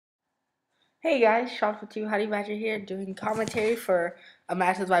Hey guys, Sean for 2 Honey Badger here doing commentary for a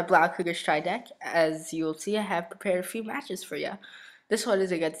match with my Blaukluger Stride deck. As you'll see, I have prepared a few matches for you. This one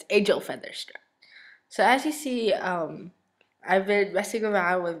is against Angel Feather Stride. So as you see, I've been messing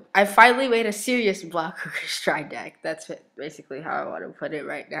around with. I finally made a serious Blaukluger Stride deck. That's basically how I want to put it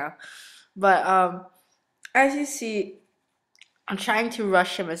right now. But as you see, I'm trying to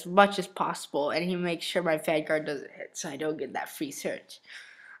rush him as much as possible, and he makes sure my Vanguard doesn't hit, so I don't get that free search.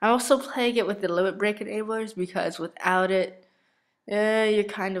 I'm also playing it with the limit break enablers because without it, you're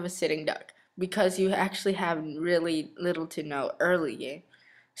kind of a sitting duck because you actually have really little to no early game.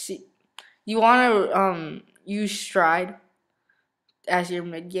 See, you want to use Stride as your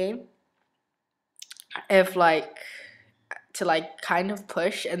mid game if to kind of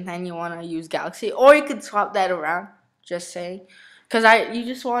push, and then you want to use Galaxy, or you could swap that around. Just saying, because you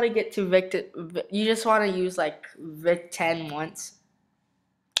just want to get to you just want to use like Vic 10 once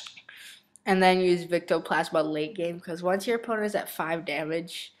and then use Victoplasma late game, because once your opponent is at 5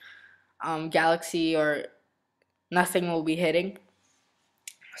 damage, Galaxy or nothing will be hitting.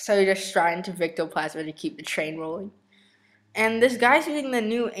 So you're just trying to Victoplasma to keep the train rolling. And this guy's using the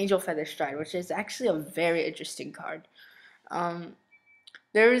new Angel Feather Stride, which is actually a very interesting card.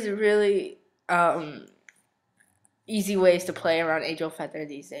 There is really easy ways to play around Angel Feather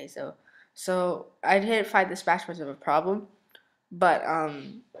these days. So I didn't find this match much of a problem, but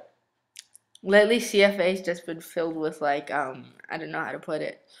lately CFA's just been filled with I don't know how to put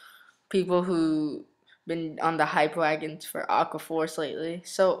it, people who been on the hype wagons for Aqua Force lately.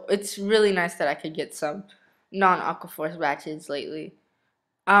 So it's really nice that I could get some non-Aqua Force matches lately.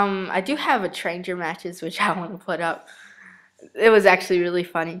 I do have a Tranger matches which I want to put up. It was actually really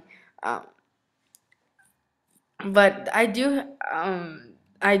funny. But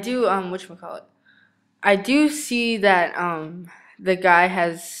whatchamacallit, I do see that the guy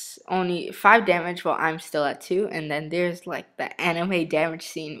has only 5 damage while I'm still at 2, and then there's like the anime damage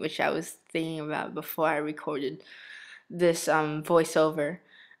scene which I was thinking about before I recorded this voiceover.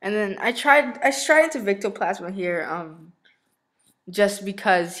 And then I tried into Victoplasma here just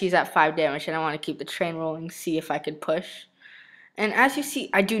because he's at 5 damage and I want to keep the train rolling, see if I could push. And as you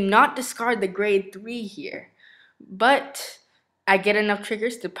see, I do not discard the grade 3 here, but I get enough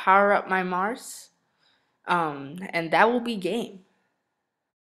triggers to power up my Mars. And that will be game.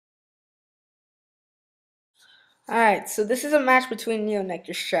 Alright, so this is a match between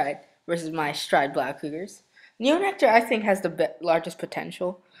Neonectar Stride versus my Stride Blaukugers. Neonectar, I think, has the largest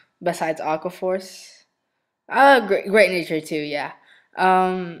potential besides Aquaforce. Great Nature too, yeah.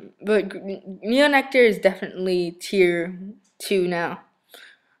 But Neonectar is definitely tier 2 now.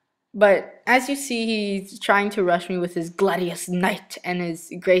 But as you see, he's trying to rush me with his Gladius Knight and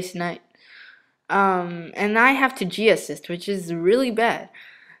his Grace Knight. And I have to G assist, which is really bad.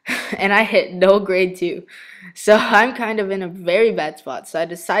 And I hit no grade 2. So I'm kind of in a very bad spot. So I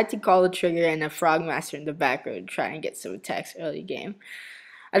decide to call the trigger and a Frogmaster in the back row to try and get some attacks early game.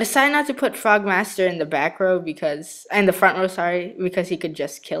 I decided not to put Frogmaster in the back row in the front row, sorry, because he could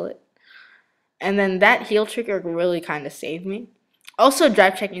just kill it. And then that heal trigger really kind of saved me. Also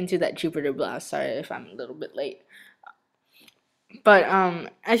drive check into that Jupiter Blast. Sorry if I'm a little bit late. But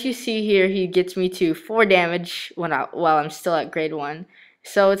as you see here, he gets me to 4 damage while I'm still at grade 1.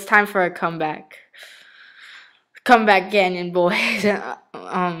 So it's time for a comeback. Comeback Ganyan boys.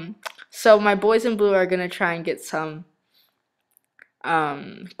 So my boys in blue are gonna try and get some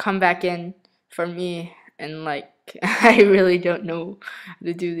comeback in for me, and I really don't know how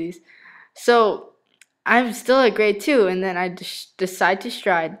to do these. So I'm still at grade 2, and then I decide to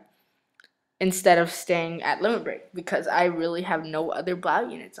stride instead of staying at limit break because I really have no other Blau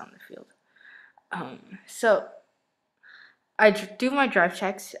units on the field. So I do my drive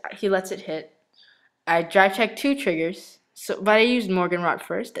checks. He lets it hit. I drive check 2 triggers. But I used Morganrot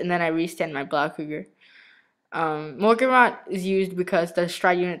first, and then I restand my Blaukluger. Morganrot is used because the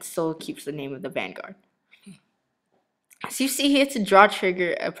stride unit still keeps the name of the Vanguard. So you see, he hits a draw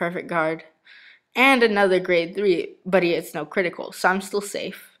trigger, a perfect guard, and another grade 3, but he hits no critical, so I'm still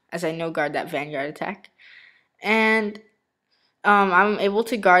safe as I no guard that Vanguard attack. And I'm able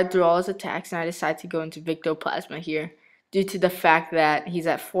to guard through all his attacks, and I decide to go into Victoplasma here. Due to the fact that he's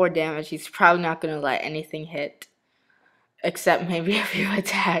at 4 damage, he's probably not going to let anything hit, except maybe a few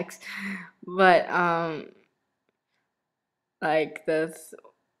attacks. But, what was I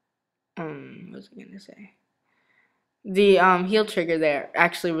going to say? The heal trigger there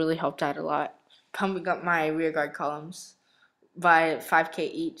actually really helped out a lot. Pumping up my rear guard columns by 5k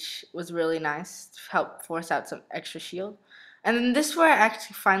each was really nice to help force out some extra shield. And then this is where I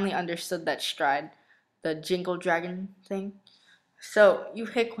actually finally understood that Stride, the Jingle Dragon thing. So you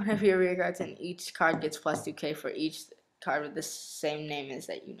pick one of your rear guards, and each card gets plus 2k for each card with the same name as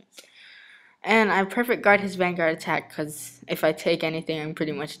that unit. And I perfect guard his vanguard attack because if I take anything, I'm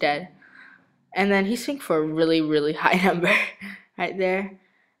pretty much dead. And then he swing for a really, really high number right there.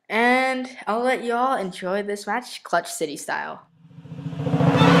 And I'll let y'all enjoy this match, Clutch City style.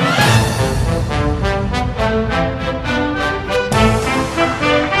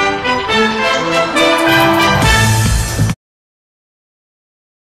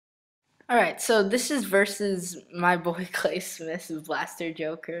 Alright, so this is versus my boy Clay Smith's Blaster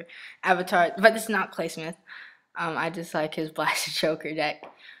Joker avatar, but it's not Clay Smith. I just like his Blaster Joker deck.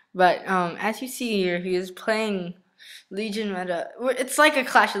 But as you see here, he is playing Legion meta. It's like a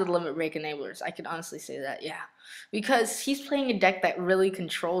Clash of the Limit Break enablers. I could honestly say that, yeah. Because he's playing a deck that really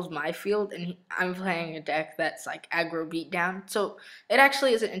controls my field, and I'm playing a deck that's like aggro beatdown. So it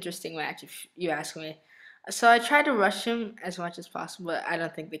actually is an interesting match if you ask me. So I tried to rush him as much as possible, but I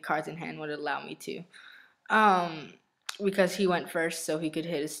don't think the cards in hand would allow me to. Because he went first, so he could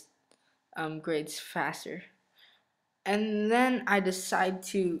hit his grades faster. And then I decide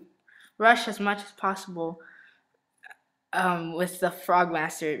to rush as much as possible with the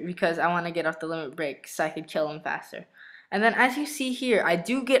Frogmaster because I want to get off the limit break so I could kill him faster. And then as you see here, I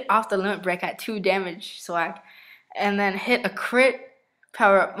do get off the limit break at 2 damage swag, and then hit a crit,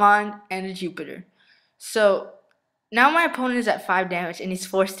 power up Mond, and a Jupiter. So now my opponent is at 5 damage and he's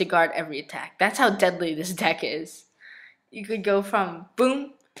forced to guard every attack. That's how deadly this deck is. You could go from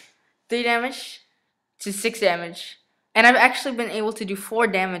boom, 3 damage to 6 damage. And I've actually been able to do 4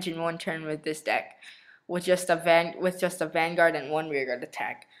 damage in one turn with this deck with just a Vanguard and 1 rearguard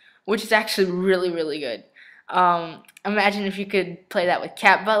attack, which is actually really, really good. Imagine if you could play that with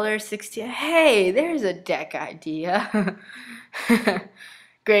Cat Butler 16. Hey, there's a deck idea.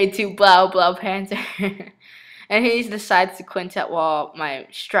 Grade 2 Blau Panther. And he decides to quintet while my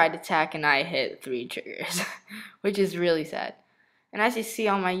stride attack and I hit 3 triggers, which is really sad. And as you see,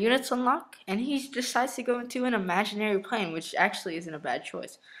 all my units unlock, and he decides to go into an imaginary plane, which actually isn't a bad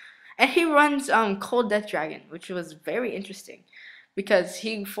choice. And he runs Cold Death Dragon, which was very interesting, because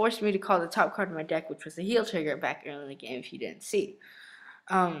he forced me to call the top card of my deck, which was a heal trigger back early in the game if you didn't see.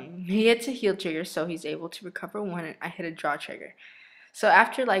 He hits a heal trigger, so he's able to recover 1, and I hit a draw trigger. So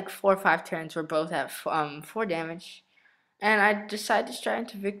after like 4 or 5 turns, we're both at 4 damage. And I decided to stride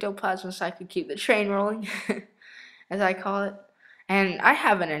into Victoplasma so I could keep the train rolling, as I call it. And I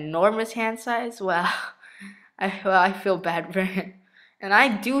have an enormous hand size. Wow. I feel bad for him. And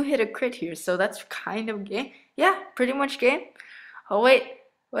I do hit a crit here, so that's kind of game. Yeah, pretty much game. Oh, wait.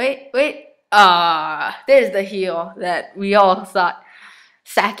 There's the heal that we all thought.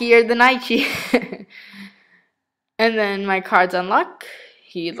 Sackier than Aichi. And then my cards unlock.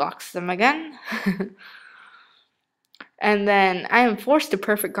 He locks them again. And then I am forced to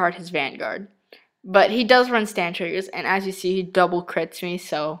perfect guard his Vanguard. But he does run stand triggers, and as you see, he double crits me,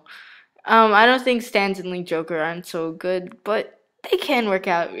 so I don't think stands and Link Joker aren't so good, but they can work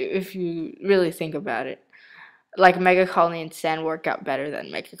out if you really think about it. Like Mega Colony and Stand work out better than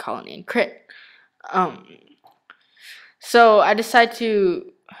Mega Colony and Crit. So I decide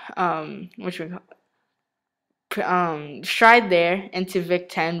to stride there into Vic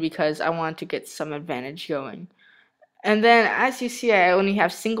 10 because I want to get some advantage going. And then as you see, I only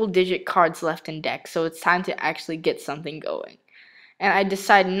have single digit cards left in deck, so it's time to actually get something going. And I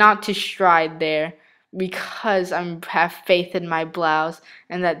decide not to stride there because I have faith in my blouse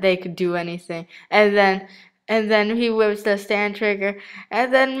and that they could do anything. And then he whips the stand trigger,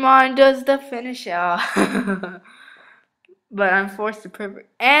 and then Mon does the finish off. But I'm forced to perfect.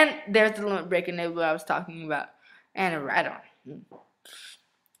 And there's the limit break enabler I was talking about. And a right on.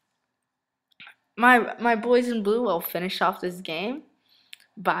 My boys in blue will finish off this game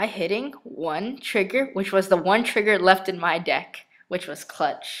by hitting 1 trigger, which was the 1 trigger left in my deck, which was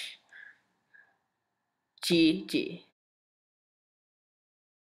clutch. GG.